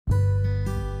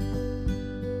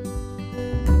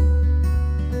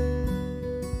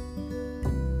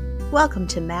Welcome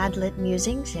to MadLit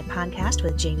Musings, a podcast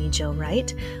with Jaime Jo Wright,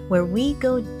 where we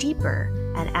go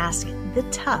deeper and ask the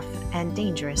tough and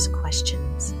dangerous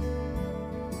questions.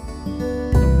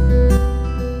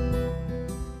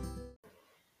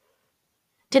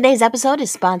 Today's episode is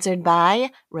sponsored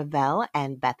by Revell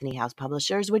and Bethany House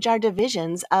Publishers, which are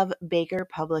divisions of Baker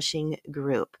Publishing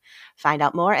Group. Find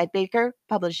out more at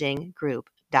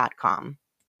bakerpublishinggroup.com.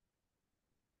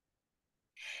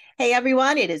 Hey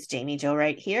everyone, it is Jaime Jo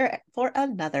Wright here for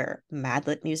another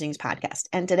MadLit Musings podcast.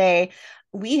 And today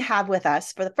we have with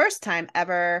us, for the first time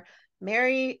ever,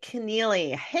 Mary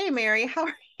Connealy. Hey Mary, how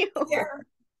are you? Yeah.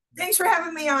 Thanks for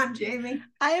having me on, Jamie.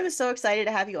 I am so excited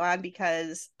to have you on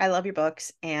because I love your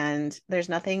books, and there's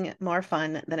nothing more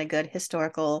fun than a good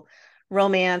historical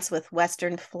romance with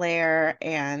Western flair,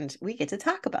 and we get to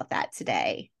talk about that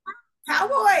today.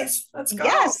 Cowboys, let's go.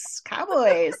 Yes,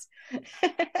 cowboys.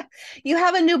 You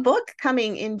have a new book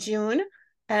coming in June,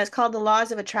 and it's called The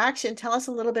Laws of Attraction. Tell us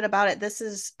a little bit about it. This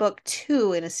is book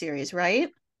 2 in a series, right?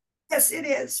 Yes, it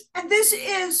is. And this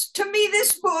is, to me,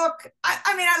 this book,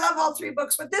 I mean, I love all 3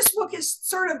 books, but this book is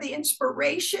sort of the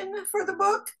inspiration for the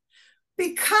book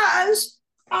because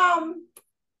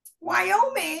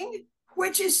Wyoming,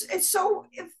 which is, it's so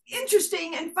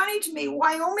interesting and funny to me,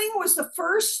 Wyoming was the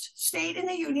first state in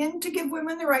the Union to give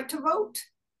women the right to vote.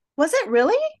 Was it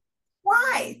really?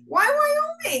 Why? Why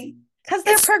Wyoming? Because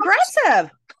they're progressive.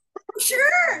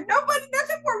 Sure.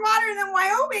 Nothing more modern than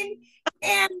Wyoming.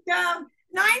 And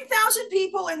 9,000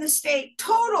 people in the state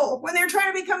total when they're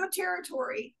trying to become a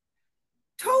territory.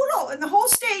 Total in the whole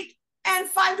state, and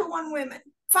 5-to-1 women,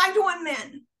 5-to-1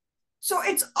 men. So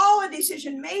it's all a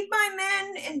decision made by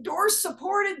men, endorsed,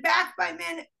 supported, backed by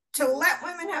men to let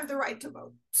women have the right to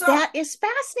vote. So that is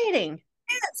fascinating.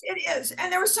 It is. And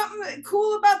there was something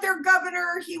cool about their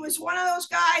governor. He was one of those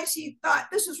guys. He thought,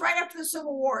 this was right after the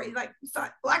Civil War. He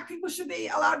thought Black people should be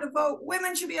allowed to vote.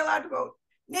 Women should be allowed to vote.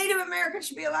 Native Americans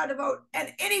should be allowed to vote.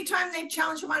 And anytime they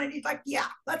challenged him on it, he's like, yeah,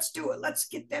 let's do it. Let's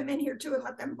get them in here too and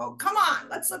let them vote. Come on,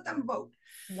 let's let them vote.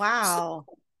 Wow.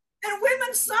 And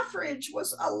women's suffrage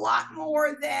was a lot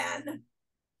more than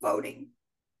voting.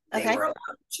 They were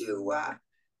allowed to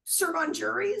serve on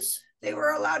juries. They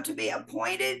were allowed to be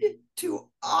appointed to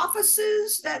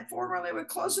offices that formerly were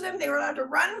close to them. They were allowed to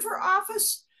run for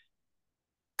office.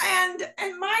 And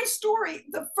my story,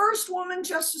 the first woman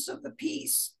justice of the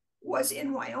peace was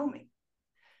in Wyoming.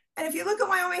 And if you look at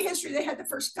Wyoming history, they had the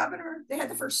first governor, they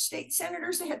had the first state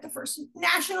senators, they had the first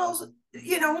nationals,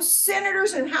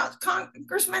 senators and House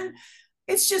congressmen.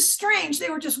 It's just strange. They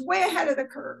were just way ahead of the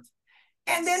curve.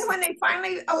 And then when they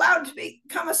finally allowed to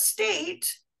become a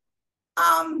state,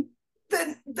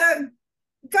 the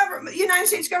government, United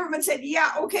States government said,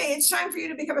 yeah, okay, it's time for you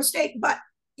to become a state, but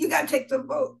you got to take the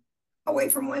vote away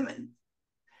from women.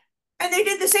 And they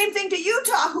did the same thing to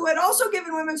Utah, who had also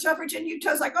given women suffrage, and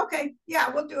Utah's like, okay, yeah,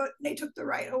 we'll do it. And they took the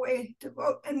right away to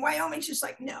vote. And Wyoming's just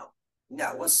like, no,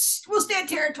 we'll stay in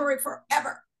territory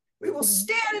forever. We will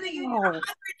stay out of the Union 100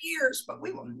 years, but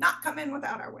we will not come in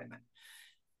without our women.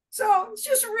 So it's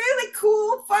just really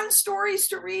cool, fun stories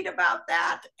to read about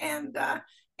that. And the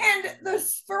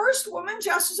first woman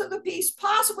justice of the peace,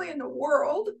 possibly in the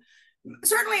world,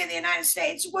 certainly in the United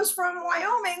States, was from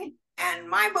Wyoming. And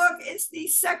my book is the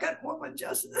second woman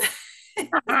justice.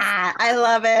 I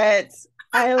love it.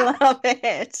 I love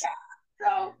it.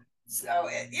 So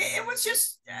it was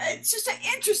it's just an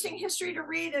interesting history to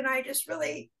read. And I just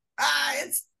really, I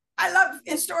love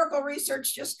historical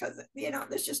research just because,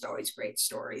 there's just always great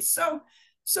stories. So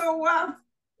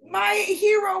my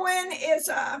heroine is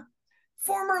the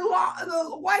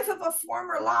wife of a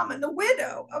former lawman, the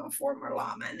widow of a former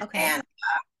lawman. Okay. And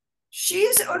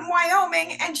she's in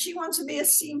Wyoming and she wants to be a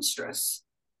seamstress.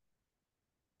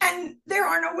 And there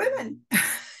are no women.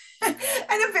 And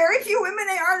a very few women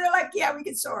they're like, yeah, we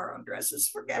can sew our own dresses.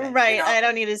 Forget it. Right. I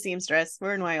don't need a seamstress.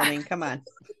 We're in Wyoming. Come on.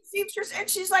 Seamstress. And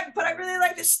she's like, but I really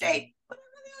like the state. But I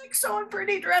really like sewing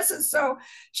pretty dresses. So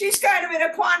she's kind of in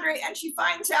a quandary, and she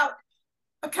finds out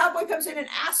a cowboy comes in and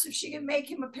asks if she can make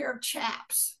him a pair of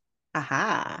chaps.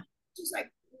 Aha. She's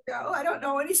like, no, I don't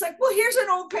know. And he's like, well, here's an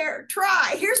old pair.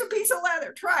 Try. Here's a piece of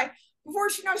leather. Try.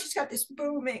 Before she knows, she's got this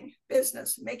booming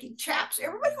business making chaps.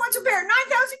 Everybody wants a pair.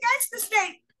 9,000 guys in the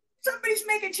state. Somebody's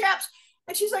making chaps.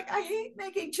 And she's like, I hate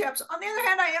making chaps. On the other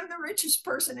hand, I am the richest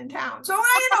person in town. So,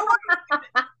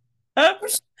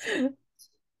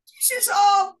 she's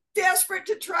all desperate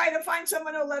to try to find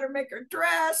someone who'll let her make her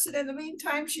dress. And in the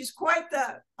meantime, she's quite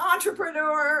the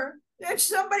entrepreneur. And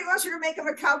somebody wants her to make him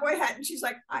a cowboy hat. And she's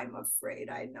like, I'm afraid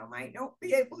I don't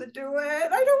be able to do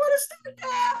it. I don't want to start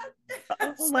that.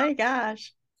 Oh my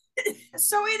gosh.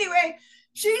 So anyway,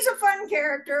 she's a fun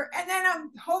character. And then a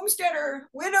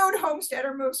widowed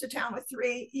homesteader moves to town with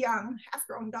 3 young,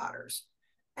 half-grown daughters,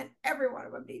 and every one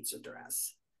of them needs a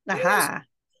dress. Aha.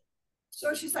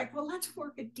 So she's like, well, let's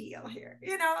work a deal here,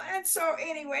 And so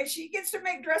anyway, she gets to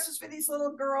make dresses for these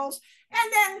little girls.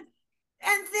 And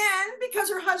then because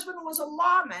her husband was a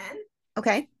lawman,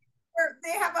 okay,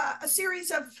 they have a series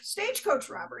of stagecoach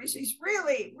robberies, these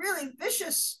really, really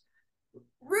vicious,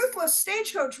 ruthless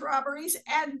stagecoach robberies.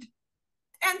 And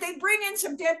they bring in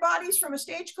some dead bodies from a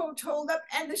stagecoach holdup,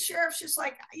 and the sheriff's just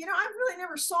like, I've really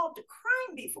never solved a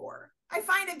crime before. I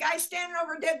find a guy standing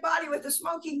over a dead body with a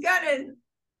smoking gun, and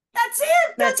that's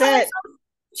it. That's it.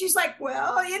 She's like,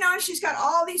 well, she's got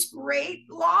all these great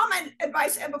lawman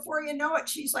advice, and before you know it,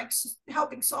 she's like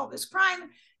helping solve this crime.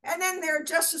 And then their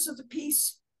justice of the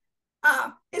peace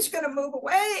is going to move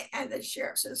away, and the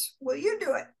sheriff says, will you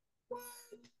do it? What?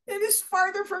 It is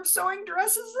farther from sewing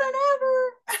dresses than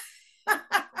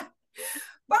ever.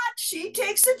 But she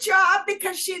takes the job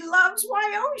because she loves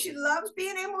Wyoming. She loves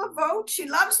being able to vote. She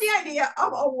loves the idea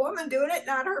of a woman doing it,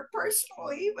 not her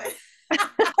personally, but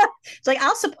it's like,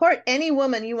 I'll support any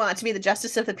woman you want to be the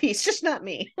justice of the peace, just not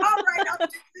me. All right, I'll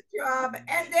do the job.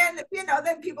 And then,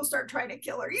 then people start trying to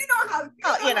kill her.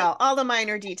 All the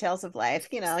minor details of life.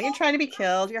 You're trying to be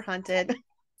killed, you're hunted.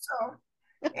 So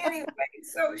anyway,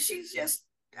 so she's just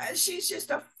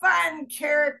a fun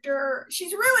character.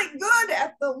 She's really good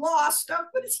at the law stuff,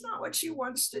 but it's not what she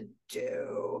wants to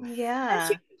do. Yeah.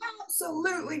 And she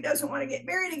absolutely doesn't want to get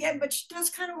married again, but she does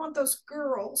kind of want those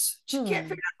girls. She can't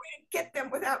figure out a way to get them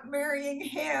without marrying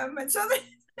him. And so the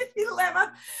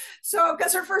dilemma. So,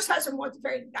 because her first husband wasn't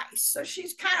very nice. So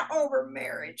she's kind of over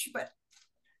marriage. But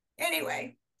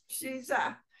anyway, she's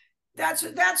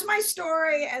that's my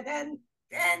story. And then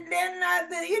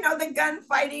the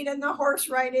gunfighting and the horse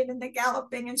riding and the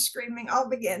galloping and screaming all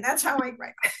begin. That's how I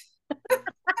write.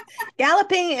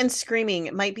 Galloping and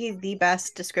screaming might be the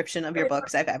best description of your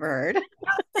books I've ever heard.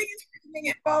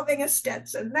 Involving a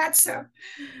Stetson. That's I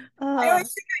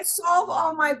always think I solve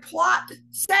all my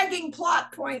sagging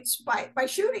plot points by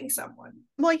shooting someone.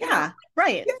 Well, yeah,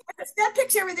 right. That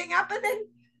picks everything up, and then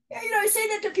I say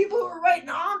that to people who are writing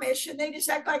Amish, and they just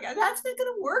act like that's not going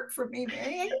to work for me,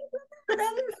 Mary.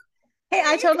 Hey,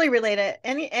 I totally relate to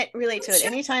it.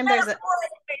 Anytime there's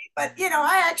but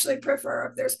I actually prefer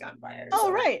if there's gunfire. Oh,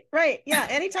 so. Right. Yeah.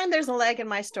 Anytime there's a leg in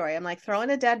my story, I'm like throwing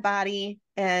a dead body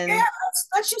and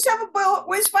let's just have a bullet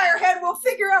whiz by our head. We'll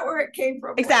figure out where it came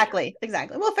from. Exactly.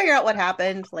 We'll figure out what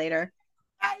happened later.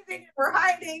 We're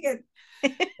hiding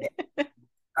and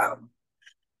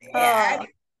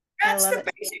that's the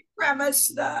basic premise.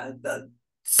 The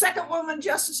second woman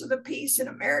justice of the peace in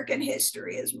American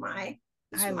history is love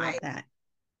that.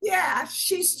 Yeah,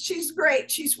 she's great.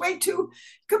 She's way too,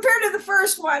 compared to the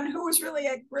first one, who was really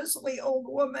a grizzly old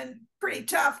woman, pretty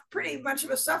tough, pretty much of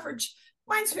a suffrage.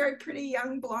 Mine's a very pretty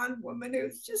young blonde woman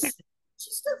who's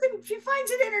she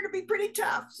finds it in her to be pretty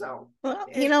tough. So, well,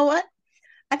 you know what?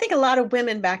 I think a lot of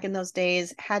women back in those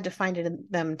days had to find it in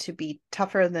them to be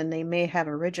tougher than they may have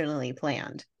originally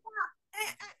planned.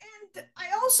 Yeah. And I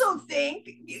also think,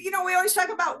 we always talk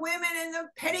about women and the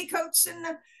petticoats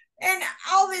and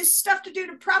all this stuff to do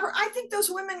to proper. I think those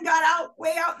women got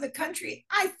way out in the country.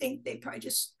 I think they probably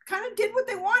just kind of did what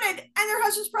they wanted, and their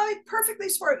husbands probably perfectly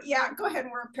sport. Yeah, go ahead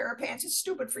and wear a pair of pants. It's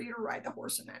stupid for you to ride the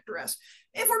horse in that dress.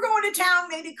 If we're going to town,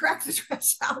 maybe crack the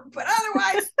dress out, but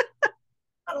otherwise,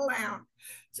 not allowed.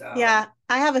 So yeah,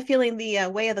 I have a feeling the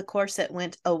way of the corset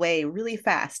went away really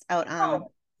fast out on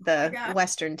the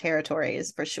Western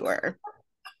territories for sure.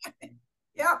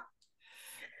 Yeah.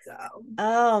 So.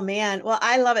 Oh man, well,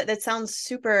 I love it. That sounds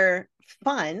super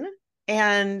fun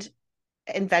and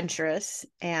adventurous,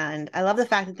 and I love the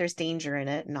fact that there's danger in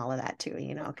it and all of that too.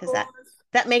 Because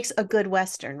that makes a good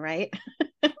Western, right?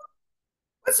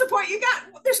 What's the point?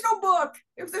 There's no book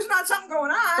if there's not something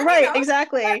going on, right?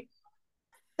 Exactly.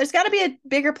 There's got to be a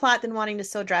bigger plot than wanting to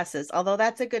sew dresses, although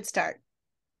that's a good start.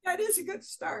 That is a good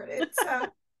start. It's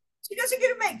she doesn't get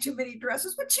to make too many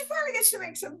dresses, but she finally gets to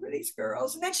make some for these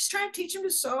girls. And then she's trying to teach them to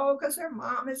sew because their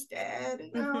mom is dead.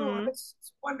 It's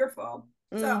wonderful.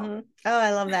 So. Mm-hmm. Oh,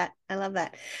 I love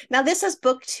that. Now, this is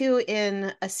book 2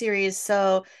 in a series.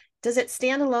 So does it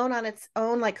stand alone on its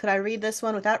own? Like, could I read this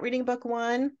one without reading book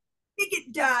 1? I think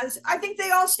it does. I think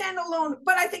they all stand alone,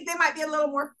 but I think they might be a little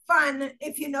more fun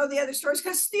if you know the other stories.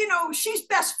 Because, she's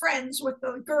best friends with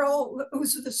the girl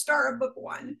who's the star of book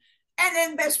 1. And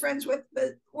then best friends with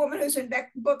the woman who's in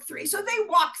book 3. So they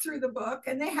walk through the book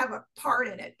and they have a part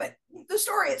in it, but the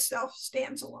story itself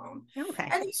stands alone. Okay.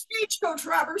 And these stagecoach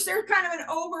robbers, they're kind of an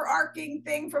overarching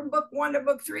thing from book 1 to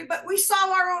book 3, but we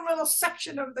saw our own little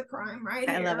section of the crime right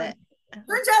here. I love it.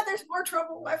 Turns out there's more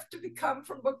trouble left to become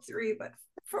from book 3, but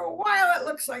for a while it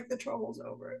looks like the trouble's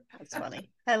over. That's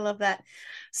funny. I love that.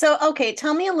 So, okay,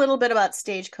 tell me a little bit about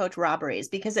stagecoach robberies,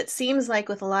 because it seems like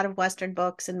with a lot of Western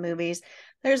books and movies,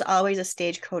 there's always a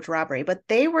stagecoach robbery, but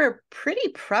they were pretty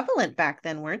prevalent back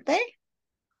then, weren't they?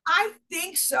 I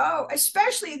think so.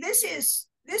 Especially this is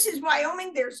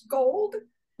Wyoming. There's gold.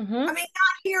 Mm-hmm. I mean,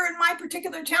 not here in my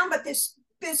particular town, but this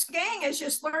gang has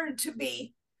just learned to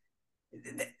be.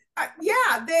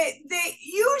 Yeah, they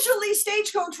usually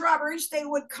stagecoach robberies. They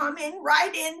would come in,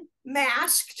 ride in,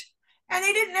 masked, and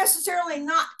they didn't necessarily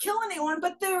not kill anyone,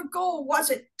 but their goal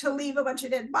wasn't to leave a bunch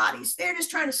of dead bodies. They're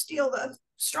just trying to steal the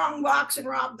strong box and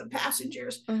rob the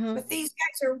passengers. Mm-hmm. But these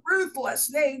guys are ruthless.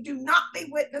 They do not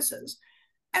leave witnesses.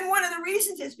 And one of the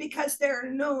reasons is because they're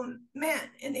known men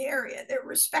in the area. They're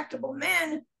respectable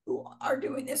men who are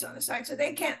doing this on the side, so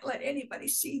they can't let anybody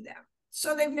see them.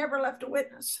 So they've never left a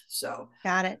witness. So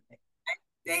got it.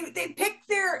 They pick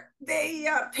their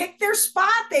spot.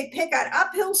 They pick an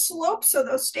uphill slope, so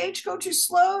those stagecoaches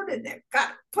slowed, and they've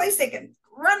got a place they can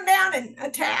run down and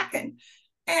attack.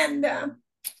 And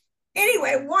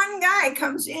anyway, one guy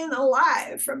comes in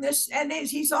alive from this, and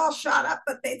he's all shot up,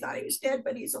 but they thought he was dead,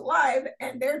 but he's alive,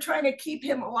 and they're trying to keep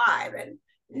him alive. And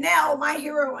Nell, my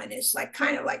heroine, is like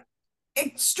kind of like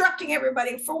instructing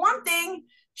everybody. For one thing,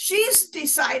 she's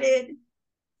decided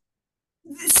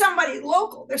somebody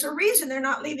local. There's a reason they're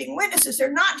not leaving witnesses.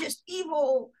 They're not just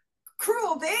evil,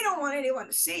 cruel. They don't want anyone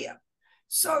to see him.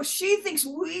 So she thinks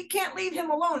we can't leave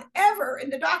him alone ever in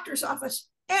the doctor's office.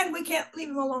 And we can't leave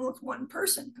him alone with one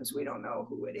person because we don't know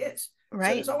who it is. Right.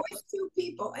 So there's always 2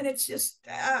 people. And it's just,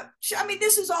 I mean,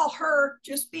 this is all her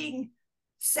just being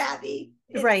savvy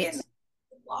in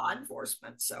law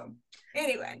enforcement. So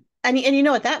anyway. And you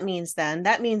know what that means then?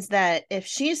 That means that if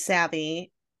she's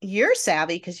savvy, you're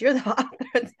savvy because you're the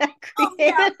author that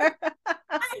created her.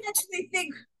 I actually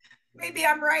think maybe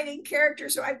I'm writing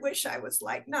characters who I wish I was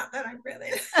like, not that I'm really.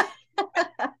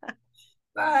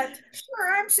 But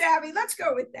sure, I'm savvy. Let's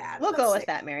go with that. We'll go with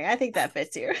that, Mary. I think that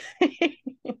fits you.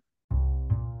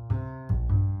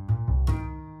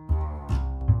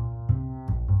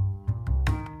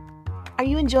 Are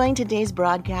you enjoying today's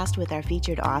broadcast with our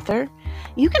featured author?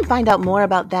 You can find out more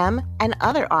about them and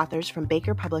other authors from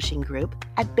Baker Publishing Group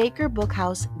at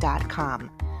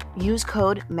bakerbookhouse.com. Use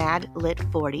code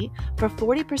MadLit40 for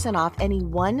 40% off any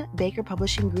one Baker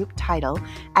Publishing Group title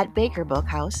at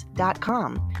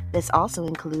bakerbookhouse.com. This also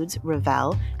includes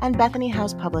Revell and Bethany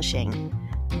House Publishing.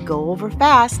 Go over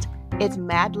fast. It's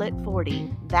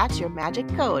MadLit40. That's your magic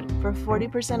code for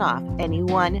 40% off any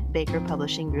one Baker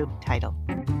Publishing Group title.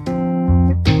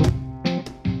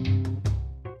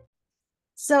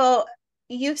 So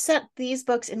you've set these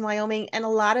books in Wyoming, and a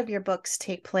lot of your books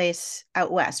take place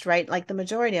out west, right? Like the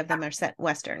majority of them are set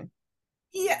western.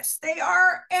 Yes, they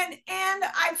are. And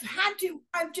I've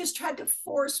just had to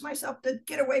force myself to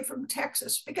get away from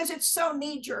Texas because it's so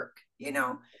knee jerk,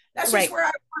 that's just where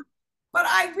I want. But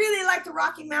I really like the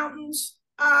Rocky Mountains.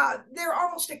 They're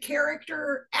almost a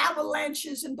character,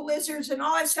 avalanches and blizzards and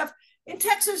all that stuff. In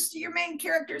Texas, your main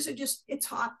characters are just, it's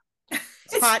hot.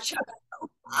 It's hot. So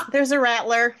hot. There's a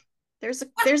rattler. There's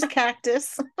a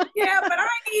cactus. Yeah, but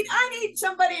I need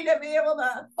somebody to be able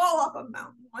to fall off a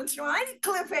mountain once in a while. I need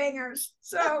cliffhangers.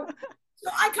 So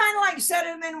I kind of like set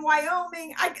them in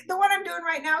Wyoming. The one I'm doing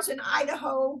right now is in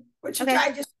Idaho, which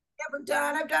I just never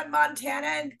done. I've done Montana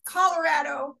and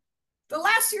Colorado. The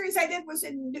last series I did was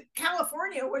in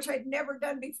California, which I'd never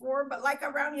done before, but like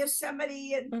around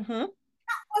Yosemite, and that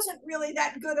wasn't really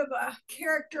that good of a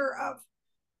character of.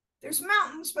 There's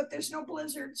mountains, but there's no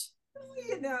blizzards.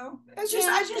 It's just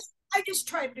I just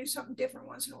try to do something different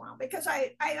once in a while because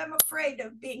I am afraid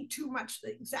of being too much the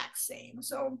exact same.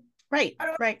 So right.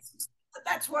 But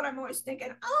that's what I'm always thinking.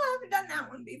 Oh, I haven't done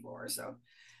that one before, so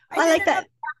I like that.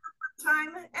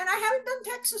 Time, and I haven't done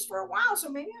Texas for a while, so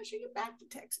maybe I should get back to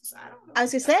Texas. I don't know. I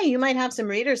was gonna say you might have some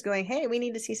readers going, "Hey, we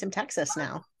need to see some Texas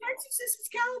now." Texas is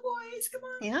Cowboys. Come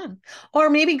on. Yeah,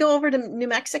 or maybe go over to New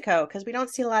Mexico because we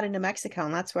don't see a lot of New Mexico,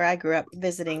 and that's where I grew up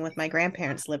visiting with my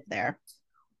grandparents. Lived there.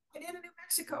 I did a New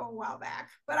Mexico a while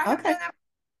back, but I haven't done that.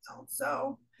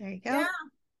 So there you go.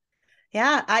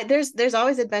 Yeah. There's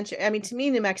always adventure. I mean, to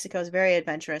me, New Mexico is very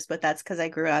adventurous, but that's because I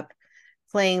grew up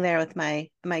playing there with my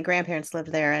grandparents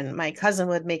lived there, and my cousin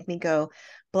would make me go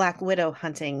black widow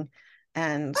hunting,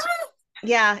 and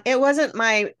it wasn't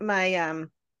my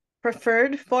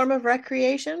preferred form of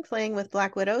recreation, playing with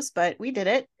black widows, but we did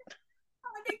it.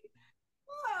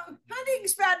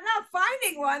 Hunting's bad enough,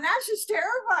 finding one, that's just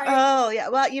terrifying. Oh yeah,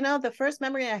 well, the first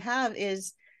memory I have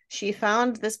is she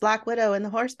found this black widow in the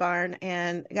horse barn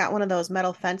and got one of those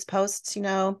metal fence posts,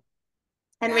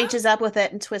 and Yeah. reaches up with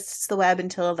it and twists the web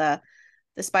until the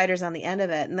spider's on the end of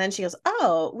it. And then she goes,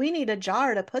 oh, we need a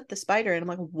jar to put the spider in. I'm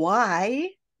like, why?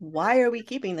 Why are we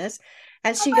keeping this?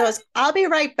 And she goes, I'll be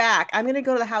right back. I'm going to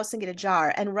go to the house and get a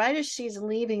jar. And right as she's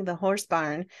leaving the horse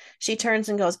barn, she turns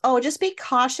and goes, oh, just be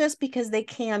cautious because they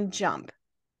can jump.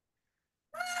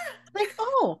 Like,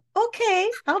 oh, okay.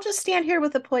 I'll just stand here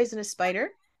with a poisonous spider.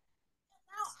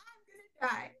 Now I'm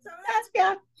gonna die. So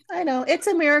Yeah, I know. It's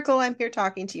a miracle I'm here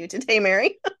talking to you today,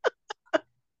 Mary.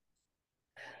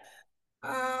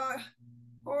 uh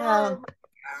Oh, oh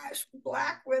my gosh,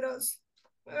 black widows.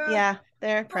 yeah,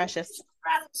 they're I've precious.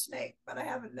 rattlesnake, but I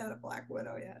haven't done a black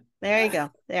widow yet. There you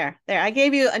go. There. I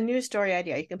gave you a new story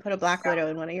idea. You can put a Black Widow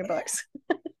in one of your books.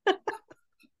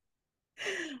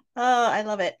 Oh, I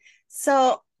love it.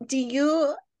 So, do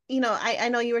you, I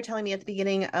know you were telling me at the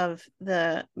beginning of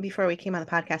before we came on the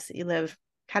podcast that you live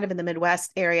kind of in the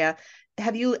Midwest area.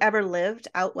 Have you ever lived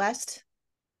out west?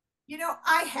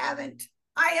 I haven't.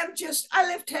 I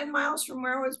live 10 miles from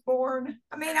where I was born.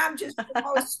 I mean, I'm just the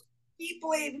most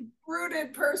deeply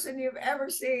rooted person you've ever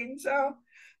seen. So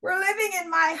we're living in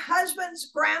my husband's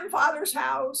grandfather's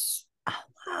house.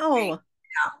 Oh, wow.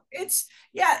 It's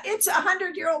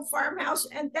 100-year-old farmhouse,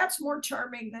 and that's more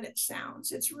charming than it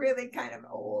sounds. It's really kind of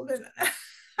old, and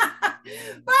but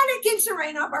it keeps the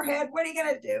rain off our head. What are you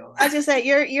gonna do? I was just say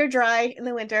you're dry in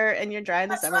the winter and you're dry in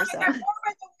the That's summer. right. So, I'm warm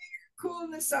in the winter, cool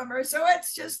in the summer. So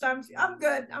it's just I'm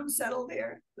good. I'm settled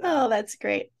here. oh, So. that's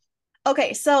great.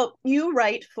 Okay, so you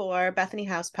write for Bethany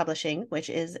House Publishing, which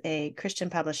is a Christian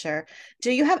publisher.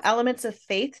 Do you have elements of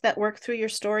faith that work through your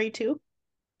story too?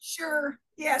 Sure.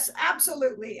 Yes,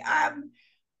 absolutely. I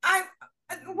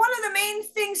one of the main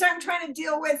things I'm trying to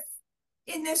deal with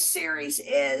in this series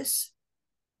is,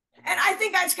 and I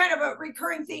think that's kind of a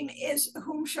recurring theme, is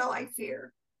whom shall I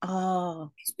fear?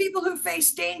 Oh, These people who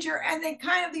face danger, and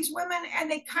these women,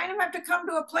 and they kind of have to come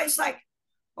to a place like,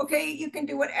 okay, you can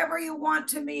do whatever you want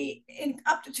to me,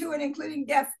 up to and including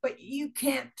death, but you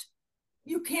can't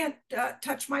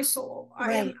touch my soul. I'm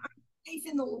right. safe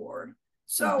in the Lord.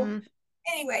 So Mm-hmm.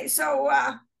 anyway,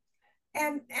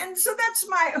 and so that's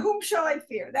my whom shall I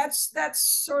fear. That's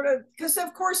sort of, because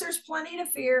of course there's plenty to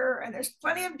fear, and there's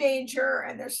plenty of danger,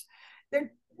 and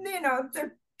they're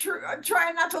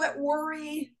trying not to let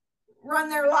worry run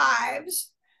their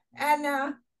lives,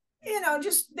 and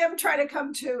just them try to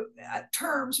come to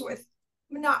terms with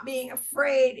not being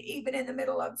afraid even in the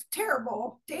middle of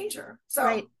terrible danger. So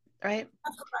Right, right.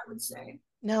 that's what I would say.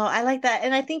 No, I like that.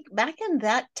 And I think back in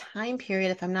that time period,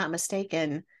 if I'm not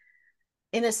mistaken,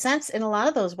 in a sense, in a lot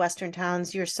of those Western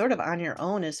towns, you're sort of on your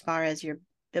own as far as your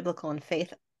biblical and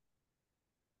faith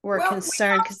were Well, we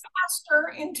concerned. have a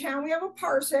pastor in town. We have a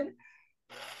parson.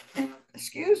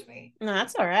 Excuse me. No,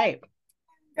 that's all right.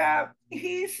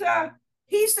 He's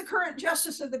the current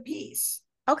justice of the peace.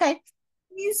 Okay.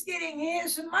 He's getting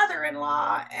his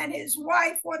mother-in-law, and his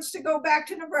wife wants to go back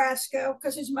to Nebraska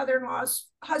because his mother-in-law's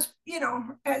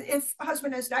if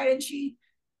husband has died, and she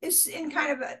is in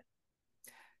kind of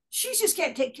she just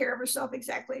can't take care of herself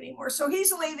exactly anymore. So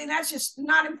he's leaving. That's just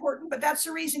not important, but that's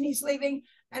the reason he's leaving,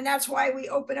 and that's why we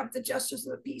open up the justice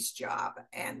of the peace job.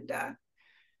 And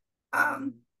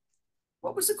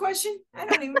what was the question? I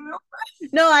don't even know.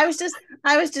 No, I was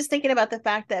just thinking about the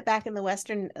fact that back in the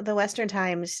Western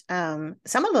times,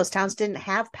 some of those towns didn't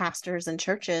have pastors and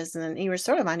churches, and you were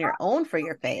sort of on your own for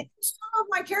your faith. Some of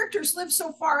my characters live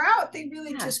so far out, they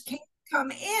really just can't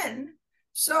come in.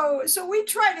 So we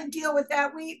try to deal with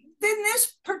that. In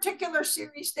this particular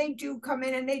series, they do come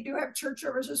in and they do have church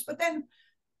services, but then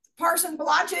Parson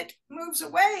Blodgett moves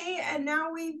away, and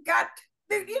now we've got,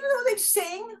 they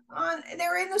sing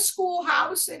they're in the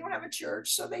schoolhouse. They don't have a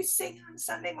church, so they sing on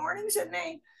Sunday mornings, and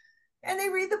they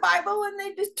read the Bible, and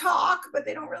they just talk, but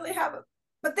they don't really have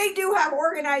but they do have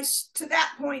organized, to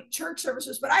that point, church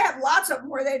services. But I have lots of them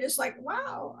where they just like,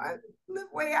 wow, I live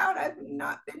way out. I've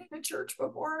not been in a church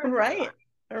before.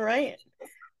 Right.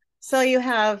 So you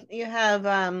have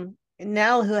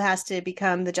Nell, who has to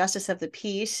become the justice of the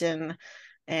peace, and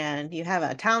you have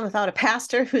a town without a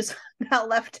pastor who's now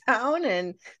left town,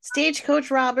 and stagecoach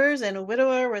robbers, and a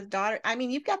widower with daughter. I mean,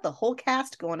 you've got the whole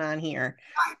cast going on here.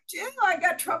 I do. I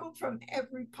got trouble from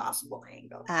every possible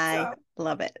angle. I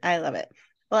love it. I love it.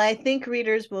 Well, I think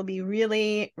readers will be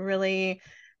really, really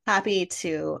happy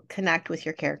to connect with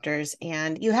your characters.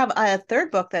 And you have a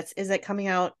third book is it coming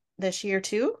out this year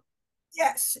too?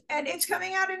 Yes, and it's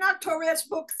coming out in October. That's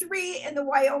book 3 in the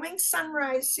Wyoming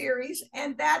Sunrise series,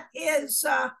 and that is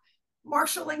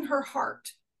Marshaling Her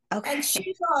Heart. Okay. And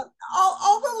she's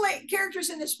all the characters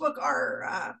in this book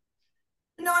are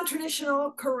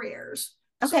non-traditional careers.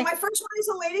 Okay. So my first one is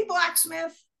a lady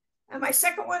blacksmith. And my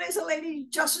second one is a lady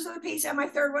justice of the peace. And my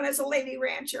third one is a lady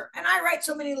rancher. And I write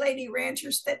so many lady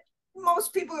ranchers that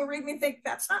most people who read me think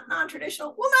that's not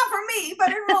non-traditional. Well, not for me, but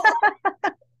in real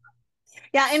life.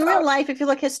 Yeah, in real life, if you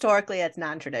look historically, it's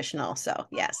non-traditional. So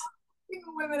yes.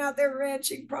 Women out there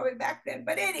ranching probably back then.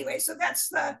 But anyway, so that's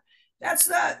the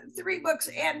 3 books,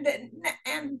 and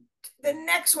the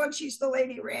next one, she's the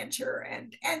lady rancher,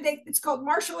 and it's called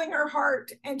Marshaling Her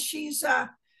Heart, and she's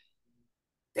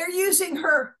they're using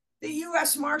the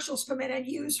U.S. Marshals come in and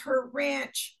use her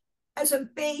ranch as a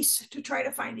base to try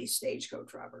to find these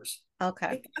stagecoach robbers. Okay.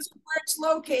 Because of where it's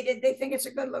located, they think it's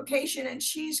a good location, and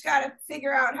she's got to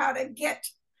figure out how to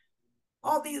let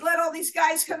all these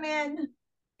guys come in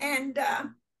and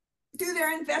do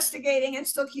their investigating and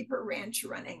still keep her ranch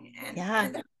running.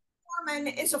 And the foreman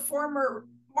is a former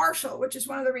marshal, which is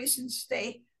one of the reasons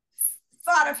they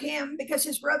thought of him, because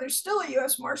his brother's still a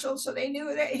U.S. Marshal, so they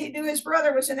knew that he knew his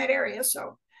brother was in that area.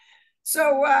 So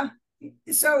that's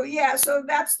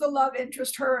the love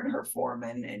interest, her and her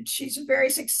foreman, and she's a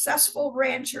very successful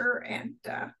rancher, and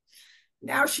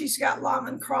now she's got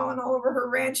lawmen crawling all over her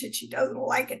ranch, and she doesn't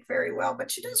like it very well, but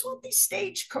she does want these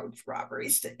stagecoach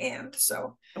robberies to end.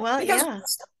 So,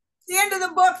 because the end of the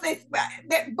book,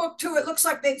 that book 2, it looks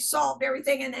like they've solved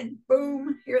everything, and then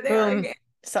boom, here they are again.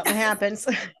 Something happens.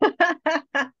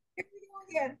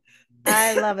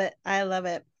 I love it. I love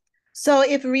it. So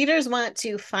if readers want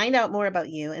to find out more about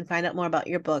you and find out more about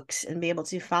your books and be able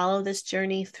to follow this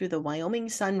journey through the Wyoming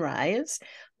sunrise,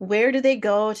 where do they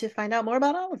go to find out more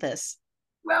about all of this?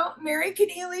 Well,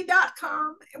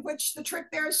 maryconnealy.com, which the trick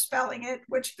there is spelling it,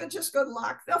 which just good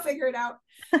luck. They'll figure it out.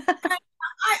 And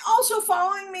I also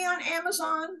following me on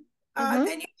Amazon.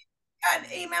 Then you get an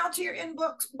email to your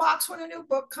inbox when a new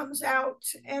book comes out.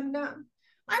 And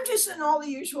I'm just in all the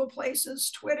usual places,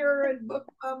 Twitter and Book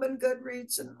Club and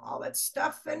Goodreads and all that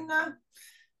stuff. And,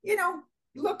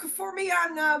 look for me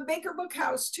on Baker Book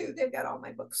House too. They've got all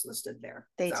my books listed there.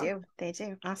 They do.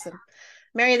 Awesome.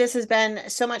 Mary, this has been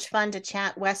so much fun to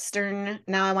chat Western.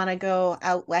 Now I want to go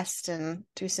out west and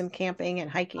do some camping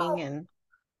and hiking. And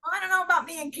I don't know about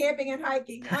me and camping and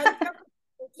hiking. But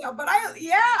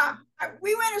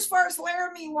we went as far as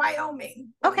Laramie, Wyoming.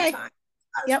 Okay.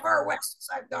 As far west as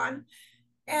I've gone.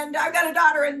 And I've got a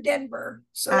daughter in Denver.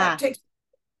 So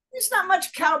there's not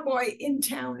much cowboy in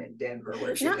town in Denver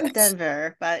where she lives. Not in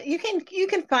Denver, but you can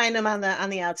find them on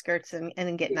the outskirts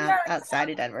and getting outside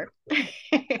of Denver.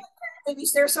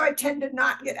 Babies there, so I tend to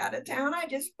not get out of town. I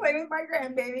just play with my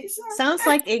grandbabies. Sounds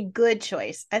like a good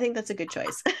choice. I think that's a good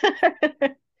choice.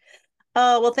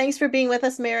 Oh, well, thanks for being with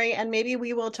us, Mary, and maybe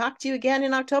we will talk to you again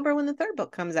in October when the 3rd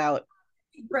book comes out.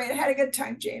 Great. I had a good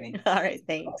time, Jamie. All right.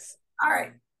 Thanks. All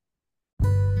right.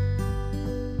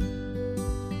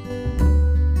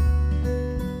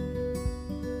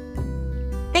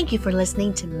 Thank you for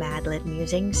listening to MadLit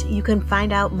Musings. You can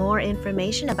find out more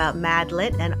information about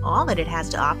MadLit and all that it has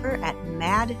to offer at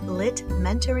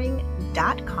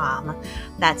madlitmentoring.com.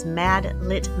 That's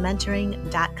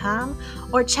madlitmentoring.com.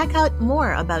 Or check out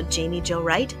more about Jaime Jo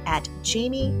Wright at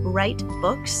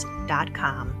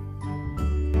jamiewrightbooks.com.